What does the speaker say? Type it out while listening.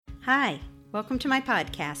Hi, welcome to my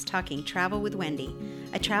podcast, Talking Travel with Wendy.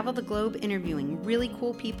 I travel the globe interviewing really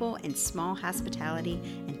cool people in small hospitality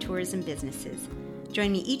and tourism businesses.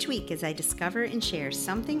 Join me each week as I discover and share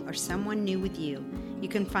something or someone new with you. You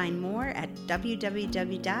can find more at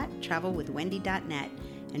www.travelwithwendy.net.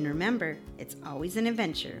 And remember, it's always an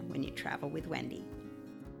adventure when you travel with Wendy.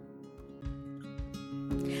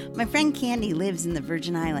 My friend Candy lives in the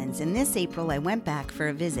Virgin Islands, and this April I went back for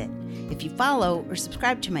a visit. If you follow or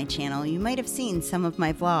subscribe to my channel, you might have seen some of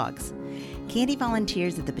my vlogs. Candy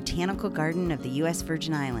volunteers at the Botanical Garden of the U.S.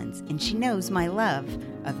 Virgin Islands, and she knows my love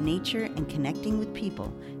of nature and connecting with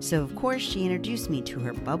people. So, of course, she introduced me to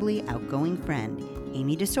her bubbly, outgoing friend,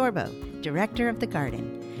 Amy DeSorbo, director of the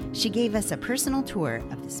garden. She gave us a personal tour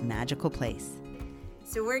of this magical place.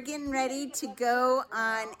 So we're getting ready to go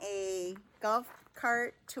on a golf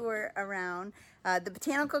cart tour around the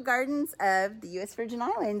Botanical Gardens of the U.S. Virgin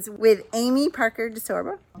Islands with Amy Parker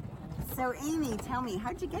DeSorbo. So Amy, tell me,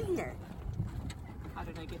 how'd you get here? How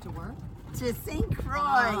did I get to work? To St.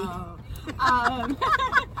 Croix.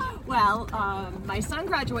 My son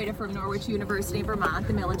graduated from Norwich University, Vermont,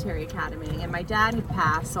 the military academy, and my dad had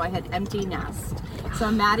passed, so I had empty nest. So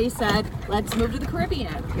Maddie said, let's move to the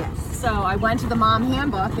Caribbean. Yes. So I went to the mom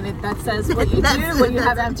handbook, and that says what you do when you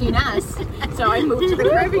have empty nest. So I moved to the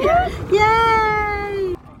Caribbean.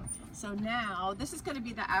 Yay! So now, this is going to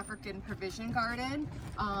be the African Provision Garden.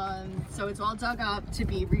 So it's all dug up to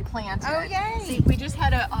be replanted. Oh, yay! See, we just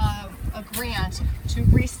had a grant to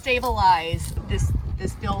restabilize this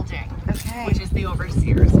building, Okay. which is the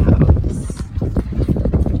overseer's house.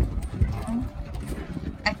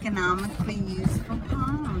 Economically useful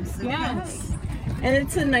palms. Okay. Yes. And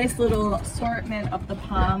it's a nice little assortment of the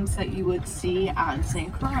palms that you would see on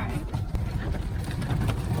St. Croix.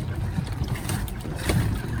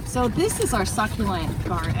 So this is our succulent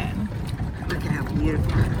garden. Look at how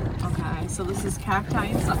beautiful. Okay, so this is cacti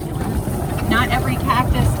and succulent. Not every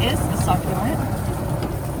cactus is a succulent.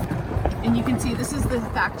 And you can see this is the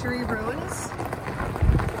factory ruins.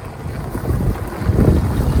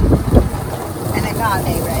 And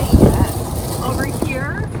agave, right? Yeah. Over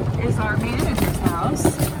here is our manager's house.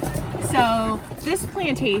 So this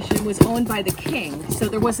plantation was owned by the king, so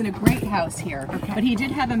there wasn't a great house here. Okay. But he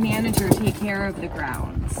did have a manager take care of the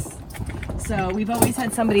grounds. So we've always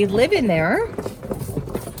had somebody live in there.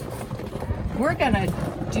 We're gonna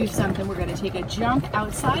do something. We're gonna take a jump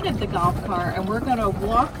outside of the golf cart and we're gonna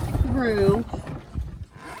walk through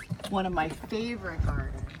one of my favorite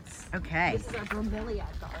gardens. Okay. This is our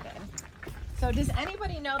bromeliad garden. So does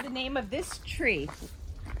anybody know the name of this tree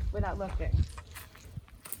without looking?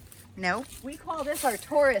 No? We call this our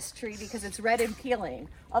tourist tree because it's red and peeling,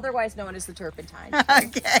 otherwise known as the turpentine.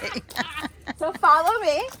 Okay. So follow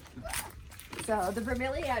me. So the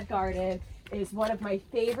bromeliad garden is one of my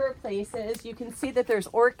favorite places. You can see that there's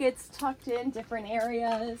orchids tucked in different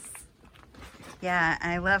areas. Yeah,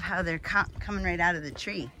 I love how they're coming right out of the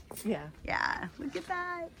tree. Yeah. Yeah, look at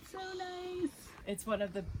that. So nice. It's one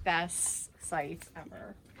of the best sights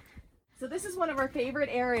ever. So this is one of our favorite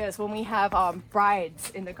areas when we have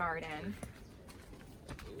brides in the garden.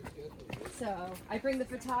 So I bring the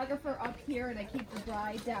photographer up here and I keep the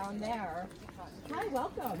bride down there. Hi,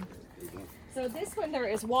 welcome. So this, when there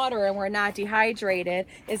is water and we're not dehydrated,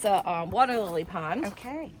 is a water lily pond.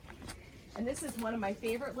 Okay. And this is one of my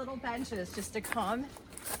favorite little benches just to come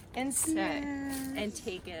and sit and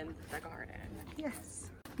take in the garden. Yes.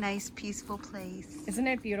 Nice, peaceful place. Isn't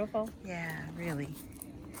it beautiful? Yeah, really.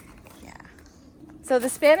 Yeah. So the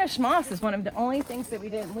Spanish moss is one of the only things that we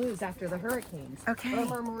didn't lose after the hurricanes. Okay.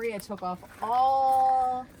 Irma Maria took off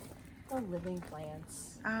all the living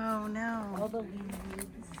plants, Oh, all no. the leaves.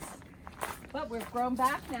 But we're grown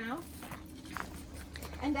back now.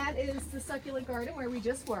 And that is the succulent garden where we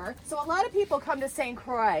just were. So a lot of people come to St.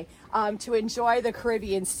 Croix to enjoy the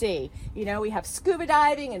Caribbean Sea. You know, we have scuba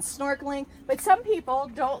diving and snorkeling, but some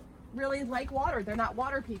people don't really like water. They're not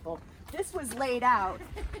water people. This was laid out,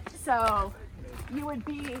 so you would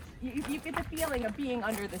be, you get the feeling of being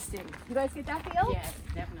under the sea. You guys get that feel? Yes,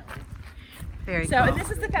 definitely. Very So, cool. and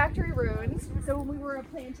this is the factory ruins. So when we were a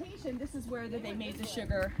plantation, this is where they made the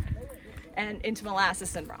sugar and into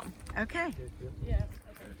molasses and rum. Okay. Yeah.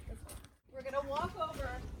 We're gonna walk over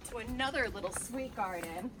to another little sweet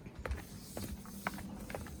garden.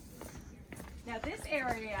 Now this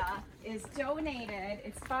area is donated,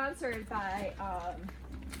 it's sponsored by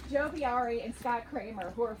Joe Biari and Scott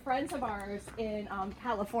Kramer, who are friends of ours in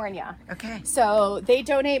California. Okay. So they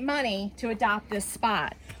donate money to adopt this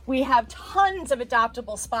spot. We have tons of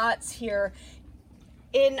adoptable spots here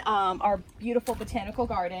in our beautiful botanical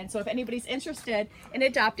garden. So if anybody's interested in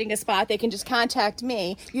adopting a spot, they can just contact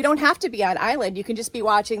me. You don't have to be on island. You can just be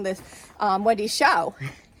watching this Wendy's show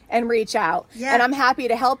and reach out. Yeah. And I'm happy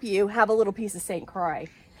to help you have a little piece of St. Croix.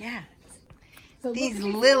 Yeah. So These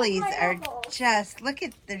look at lilies my are apple. just, look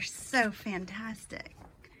at, they're so fantastic.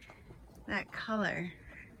 That color.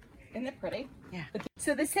 Isn't it pretty? Yeah.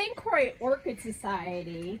 So the St. Croix Orchid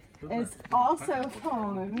Society is also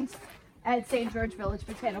homed at St. George Village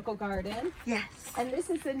Botanical Garden. Yes. And this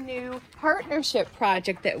is a new partnership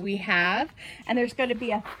project that we have. And there's going to be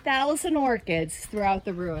 1,000 orchids throughout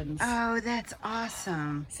the ruins. Oh, that's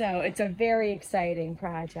awesome. So it's a very exciting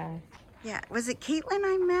project. Yeah. Was it Caitlin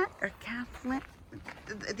I met or Kathleen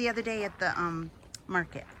the other day at the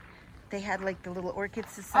market? They had like the little orchid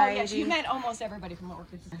society. Oh, yeah, she met almost everybody from the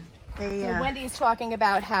Orchid Society. They, So Wendy's talking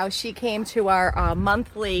about how she came to our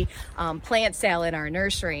monthly plant sale in our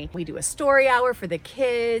nursery. We do a story hour for the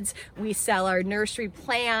kids. We sell our nursery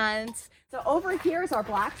plants. So over here is our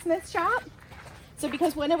blacksmith shop. So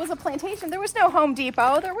because when it was a plantation, there was no Home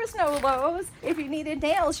Depot, there was no Lowe's. If you needed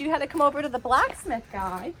nails, you had to come over to the blacksmith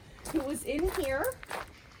guy who was in here.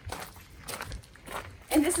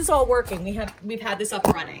 And this is all working. We've had this up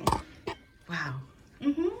and running. wow.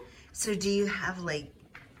 Mm-hmm. So do you have like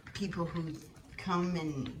people who come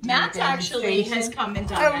and do Matt actually has demonstrations? come and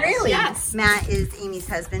done Oh, this. really? Yes. Matt is Amy's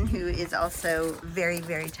husband, who is also very,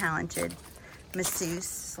 very talented masseuse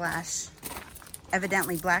slash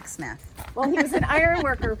evidently blacksmith. Well, he was an iron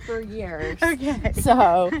worker for years. Okay.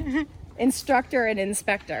 So, instructor and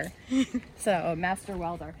inspector. So, master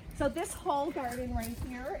welder. So this whole garden right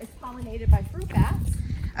here is pollinated by fruit bats.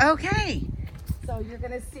 Okay. So you're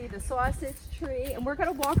gonna see the sausage tree, and we're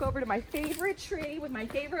gonna walk over to my favorite tree with my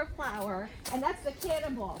favorite flower, and that's the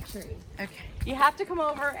cannonball tree. Okay. You have to come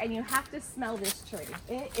over and you have to smell this tree.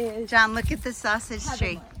 It is John, look at the sausage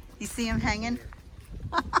tree. Heavenly. You see him hanging?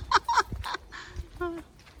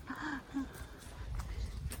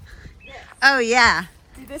 Oh, yeah.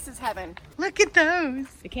 See, this is heaven. Look at those.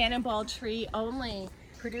 The cannonball tree only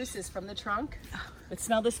produces from the trunk. But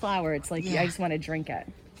smell this flower. It's like Yeah. I just want to drink it.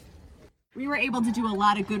 We were able to do a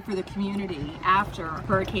lot of good for the community after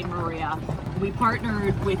Hurricane Maria. We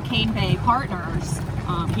partnered with Cane Bay Partners,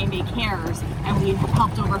 Cane Bay Cares, and we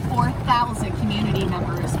helped over 4,000 community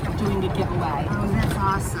members doing a giveaway. Oh, that's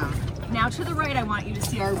awesome. Now to the right, I want you to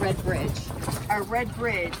see our Red Bridge. Our Red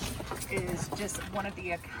Bridge is just one of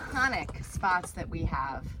the iconic spots that we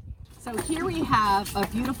have. So here we have a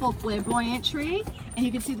beautiful flamboyant tree, and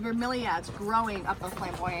you can see the bromeliads growing up the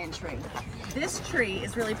flamboyant tree. This tree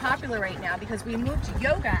is really popular right now because we moved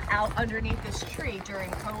yoga out underneath this tree during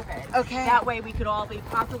COVID. Okay. That way we could all be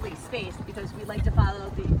properly spaced because we like to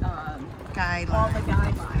follow the all Guideline. the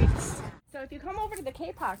guidelines. So if you come over to the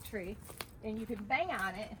kapok tree and you can bang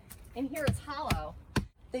on it, and here it's hollow.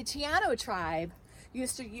 The Tiano tribe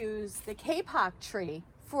used to use the kapok tree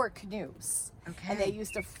for canoes. Okay. And they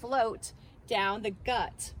used to float down the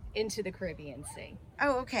gut into the Caribbean Sea.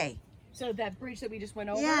 Oh, okay. So that bridge that we just went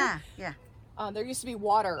over, Yeah, yeah. there used to be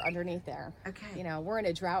water underneath there. Okay. You know, we're in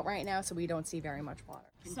a drought right now, so we don't see very much water.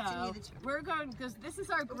 Continue So the tour. we're going, because this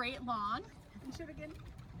is our great lawn. Can you show it again?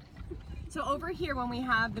 So over here, when we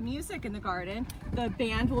have the music in the garden, the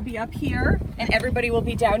band will be up here, and everybody will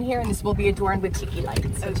be down here, and this will be adorned with tiki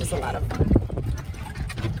lights, which is a lot of fun.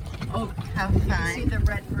 Oh, How you see fun. the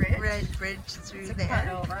red bridge? Red bridge through Cut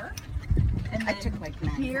there. over. And I then took like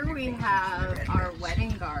 9. here we have Red our bridge.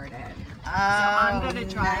 wedding garden. Oh, So I'm going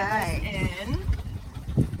to drive nice. us in.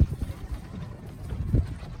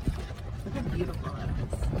 Look how beautiful it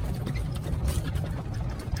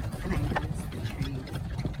And I noticed the tree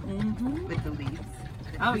is. with the leaves.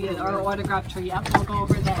 Oh yeah, our autograph tree. Yep, we'll go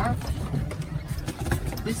over there.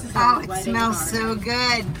 This is Oh, our it wedding smells garden. so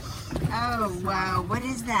good. Oh, wow. What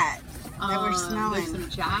is that that we're There's smelling? some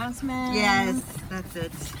jasmine. Yes, that's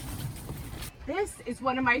it. This is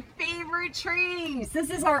one of my favorite trees.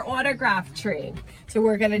 This is our autograph tree. So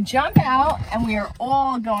we're gonna jump out and we are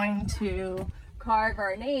all going to carve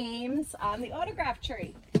our names on the autograph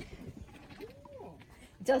tree. It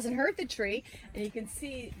doesn't hurt the tree, and you can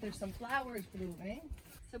see there's some flowers blooming.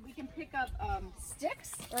 So we can pick up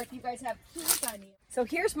sticks, or if you guys have keys on you. So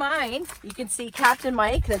here's mine. You can see Captain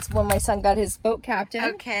Mike. That's when my son got his boat captain.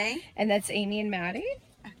 Okay. And that's Amy and Maddie.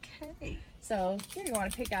 Okay. So here, you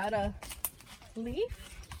want to pick out a leaf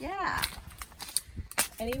Yeah.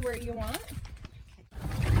 anywhere you want.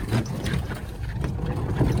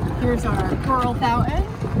 Here's our coral fountain.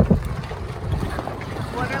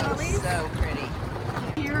 Water lilies. So pretty.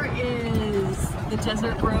 Here is the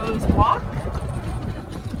Desert Rose Walk,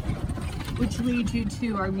 which leads you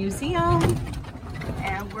to our museum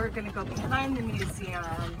we're going to go behind the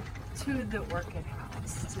museum to the orchid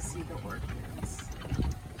house to see the orchids.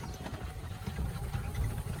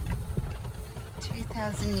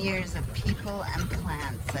 2,000 years of people and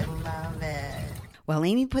plants. I love it. While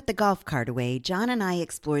Amy put the golf cart away, John and I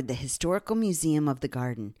explored the Historical Museum of the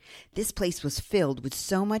Garden. This place was filled with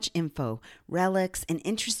so much info, relics, and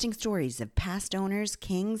interesting stories of past owners,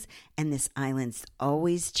 kings, and this island's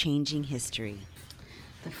always changing history.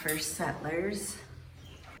 The first settlers.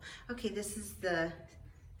 Okay, this is the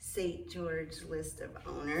St. George list of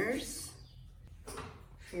owners.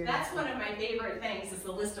 That's one of my favorite things is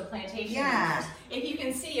the list of plantation Yeah. owners. If you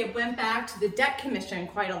can see, it went back to the Debt Commission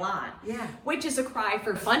quite a lot, Yeah. which is a cry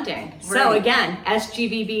for funding. So Right. again,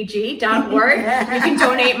 sgbbg.org, you can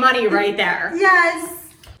donate money right there. Yes!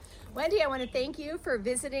 Wendy, I want to thank you for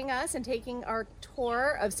visiting us and taking our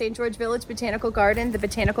tour of St. George Village Botanical Garden, the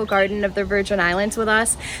Botanical Garden of the Virgin Islands with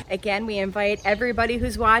us. Again, we invite everybody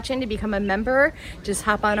who's watching to become a member. Just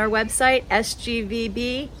hop on our website,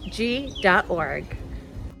 sgbbg.org.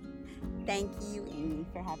 Thank you, Amy,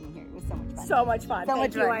 for having me here. It was so much fun. So much fun. So Thank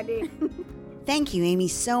much you, fun. Wendy. Thank you, Amy,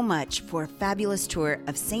 so much for a fabulous tour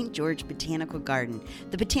of St. George Botanical Garden,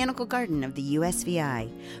 the Botanical Garden of the USVI.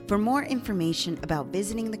 For more information about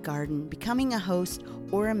visiting the garden, becoming a host,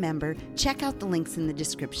 or a member, check out the links in the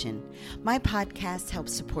description. My podcast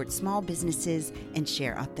helps support small businesses and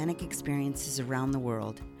share authentic experiences around the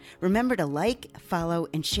world. Remember to like, follow,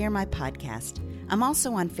 and share my podcast. I'm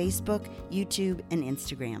also on Facebook, YouTube, and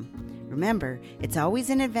Instagram. Remember, it's always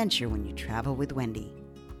an adventure when you travel with Wendy.